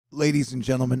Ladies and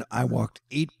gentlemen, I walked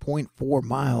 8.4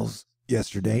 miles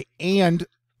yesterday, and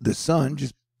the sun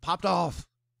just popped off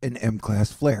an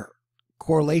MClass Flare.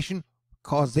 Correlation?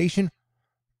 Causation?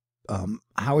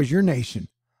 How is your nation?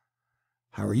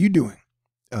 How are you doing?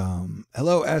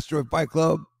 Hello, Asteroid Fight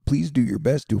Club. Please do your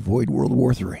best to avoid World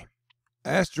War III.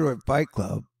 Asteroid Fight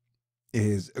Club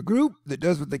is a group that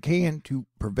does what they can to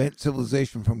prevent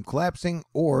civilization from collapsing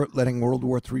or letting World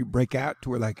War III break out to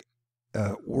where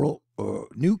world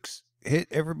nukes hit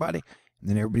everybody and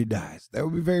then everybody dies. That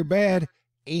would be very bad,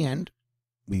 and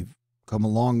we've come a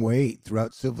long way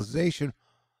throughout civilization.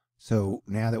 So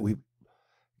now that we've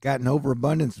got an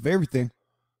overabundance of everything,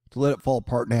 to let it fall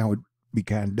apart now would be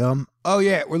kind of dumb. Oh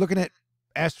yeah, we're looking at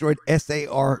Asteroid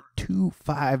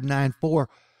SAR2594,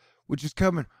 which is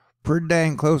coming pretty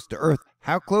dang close to Earth.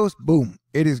 How close? Boom.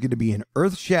 It is going to be in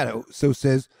Earth's shadow, so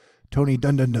says Tony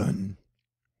Dun Dun Dun.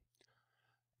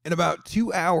 In about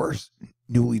 2 hours,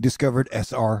 newly discovered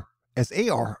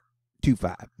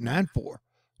SAR2594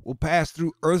 will pass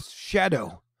through Earth's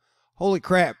shadow. Holy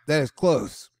crap, that is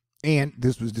close. And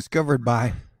this was discovered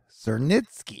by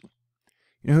Czernitsky.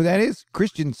 You know who that is?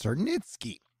 Christian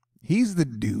Czernitsky. He's the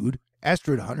dude,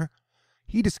 asteroid hunter.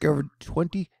 He discovered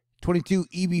 2022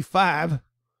 EB5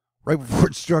 right before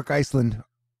it struck Iceland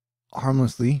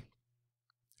harmlessly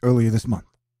earlier this month.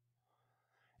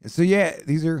 And so, yeah,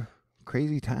 these are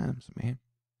crazy times, man.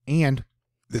 And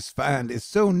this find is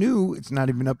so new, it's not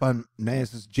even up on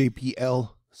NASA's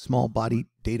JPL small body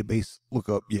database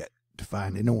lookup yet to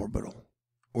find an orbital.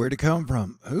 Where'd it come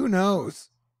from? Who knows?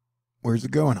 Where's it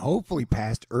going? Hopefully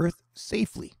past Earth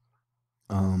safely.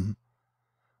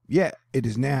 Yeah, it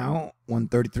is now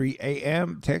 1:33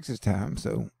 a.m. Texas time,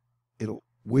 so it'll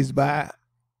whiz by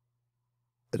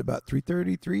at about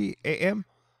 3:33 a.m.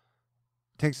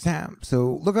 Texas time.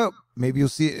 So look up. Maybe you'll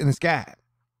see it in the sky.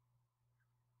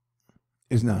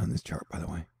 It's not on this chart, by the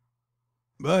way.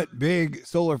 But big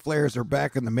solar flares are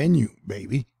back on the menu,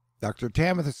 baby. Dr.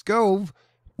 Tamitha Skov,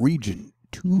 region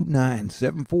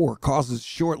 2974, causes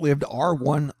short-lived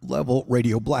R1 level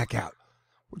radio blackout.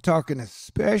 We're talking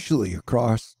especially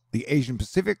across the Asian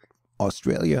Pacific,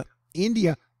 Australia,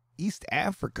 India, East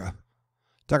Africa.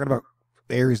 Talking about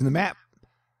areas in the map.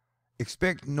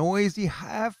 Expect noisy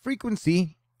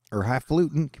high-frequency or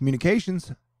highfalutin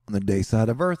communications on the day side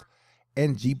of Earth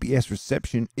and GPS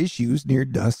reception issues near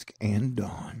dusk and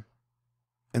dawn.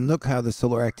 And look how the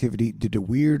solar activity did a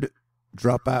weird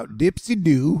drop-out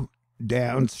dipsy-do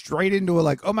down straight into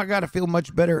a oh my God, I feel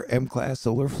much better MClass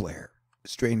solar flare.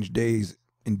 Strange days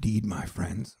indeed, my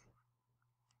friends.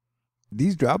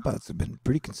 These dropouts have been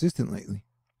pretty consistent lately.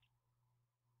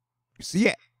 So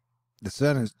yeah, the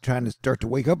sun is trying to start to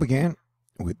wake up again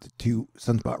with the 2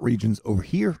 sunspot regions over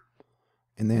here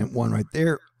and then 1 right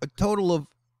there, a total of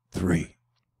 3.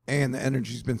 And the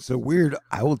energy's been so weird,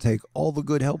 I will take all the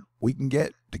good help we can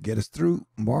get to get us through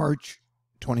March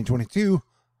 2022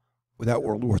 without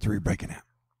World War III breaking out.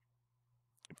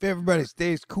 If everybody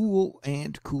stays cool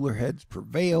and cooler heads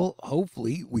prevail,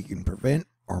 hopefully we can prevent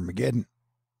Armageddon,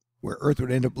 where Earth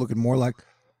would end up looking more like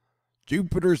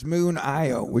Jupiter's moon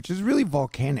Io, which is really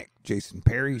volcanic. Jason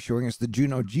Perry showing us the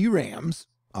Juno G-Rams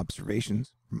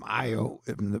observations from Io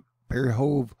in the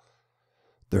Perihove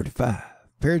 35.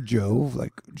 Perijove,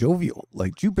 like jovial,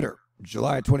 like Jupiter,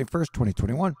 July 21st,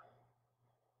 2021.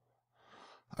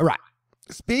 All right.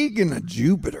 Speaking of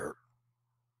Jupiter,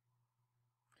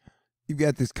 you've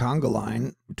got this conga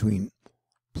line between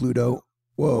Pluto.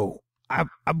 Whoa, I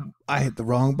hit the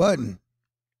wrong button.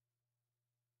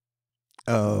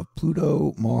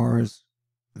 Pluto, Mars,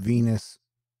 Venus,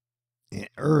 and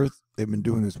Earth. They've been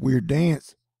doing this weird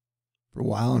dance for a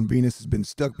while, and Venus has been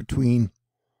stuck between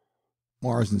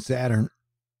Mars and Saturn.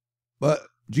 But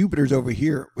Jupiter's over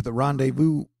here with a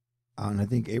rendezvous on, I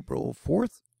think, April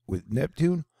 4th with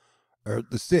Neptune, or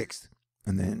the 6th.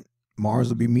 And then Mars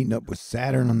will be meeting up with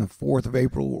Saturn on the 4th of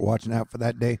April. We're watching out for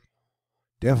that day.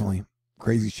 Definitely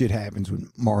crazy shit happens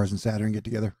when Mars and Saturn get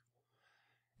together.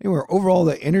 Anyway, overall,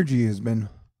 the energy has been,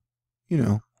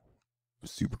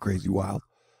 super crazy wild.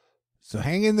 So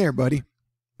hang in there, buddy.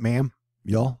 Ma'am,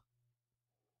 y'all.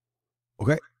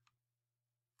 Okay.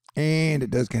 And it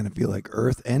does kind of feel like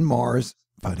Earth and Mars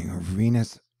fighting over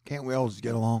Venus. Can't we all just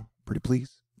get along? Pretty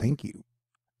please? Thank you.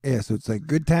 Yeah, so it's like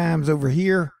good times over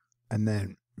here, and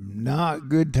then not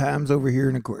good times over here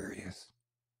in Aquarius.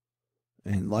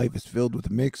 And life is filled with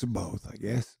a mix of both, I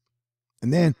guess.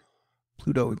 And then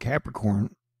Pluto and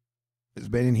Capricorn has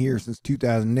been in here since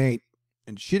 2008.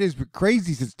 And shit has been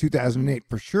crazy since 2008,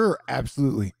 for sure,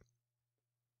 absolutely.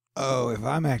 Oh, if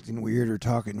I'm acting weird or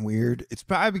talking weird, it's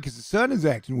probably because the sun is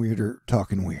acting weird or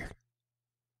talking weird.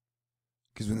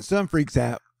 Because when the sun freaks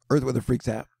out, Earth weather freaks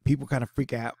out. People kind of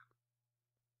freak out.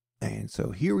 And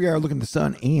so here we are looking at the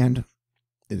sun, and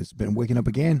it has been waking up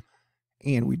again.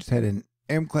 And we just had an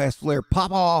MClass Flare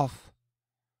pop off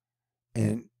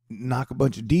and knock a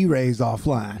bunch of D-rays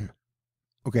offline.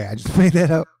 Okay, I just made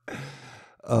that up.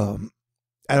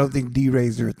 I don't think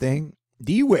D-rays are a thing.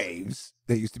 D-waves,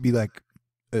 that used to be like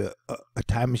a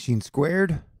time machine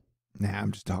squared. Nah,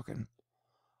 I'm just talking.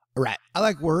 All right, I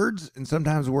like words, and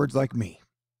sometimes words like me.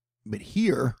 But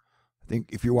here, I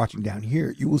think if you're watching down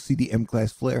here, you will see the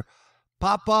MClass Flare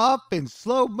pop up in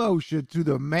slow motion through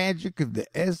the magic of the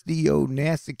SDO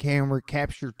NASA camera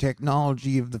capture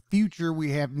technology of the future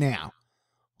we have now.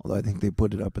 Although I think they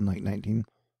put it up in like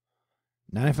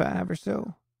 1995 or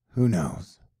so. Who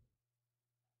knows?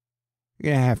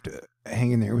 You're going to have to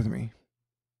hang in there with me.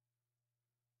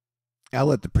 I'll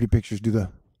let the pretty pictures do the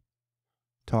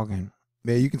talking.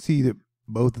 Yeah, you can see that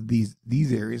both of these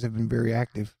areas have been very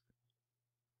active.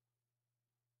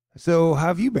 So how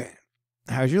have you been?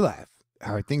 How's your life?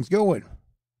 How are things going?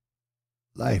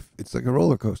 Life, it's like a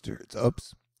roller coaster. It's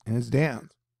ups and it's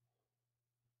downs.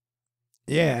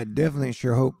 Yeah, I definitely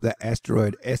sure hope that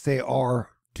asteroid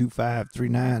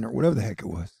SAR2539 or whatever the heck it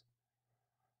was,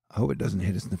 I hope it doesn't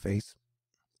hit us in the face.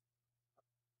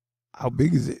 How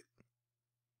big is it?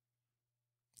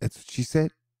 That's what she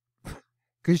said.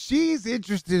 Because she's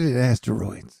interested in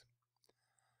asteroids.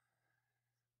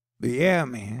 But yeah,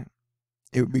 man,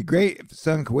 it would be great if the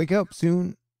sun could wake up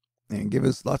soon and give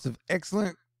us lots of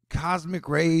excellent cosmic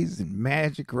rays and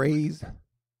magic rays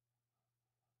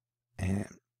and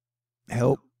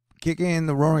help kick in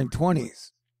the roaring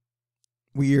 20s.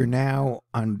 We are now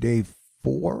on day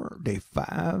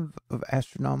 5 of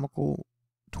astronomical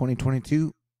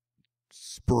 2022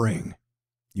 spring.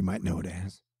 You might know it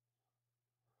as.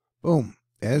 Boom.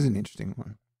 That is an interesting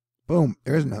one. Boom.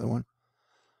 There's another one.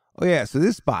 Oh, yeah. So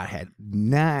this spot had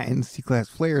 9 C-class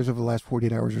flares over the last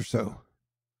 48 hours or so.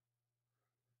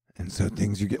 And so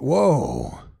things you get.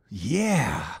 Whoa.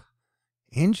 Yeah.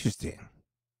 Interesting.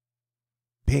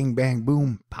 Bing, bang,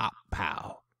 boom, pop,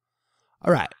 pow.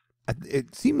 All right.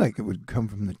 It seemed like it would come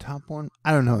from the top one.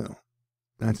 I don't know, though.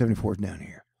 974 is down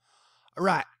here. All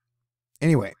right.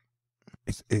 Anyway,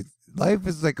 life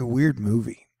is like a weird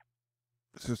movie.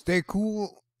 So stay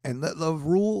cool and let love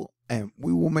rule, and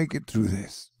we will make it through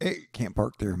this. Hey, can't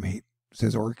park there, mate,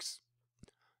 says Orcs.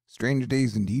 Strange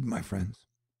days indeed, my friends.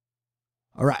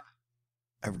 All right.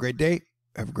 Have a great day.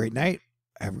 Have a great night.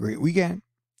 Have a great weekend.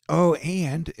 Oh,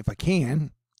 and if I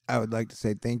can, I would like to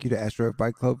say thank you to Asteroid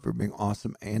Bike Club for being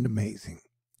awesome and amazing.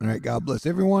 All right, God bless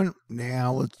everyone.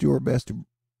 Now let's do our best to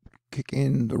kick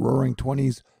in the roaring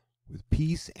 20s with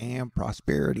peace and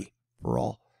prosperity for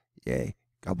all. Yay.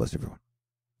 God bless everyone.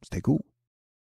 Stay cool.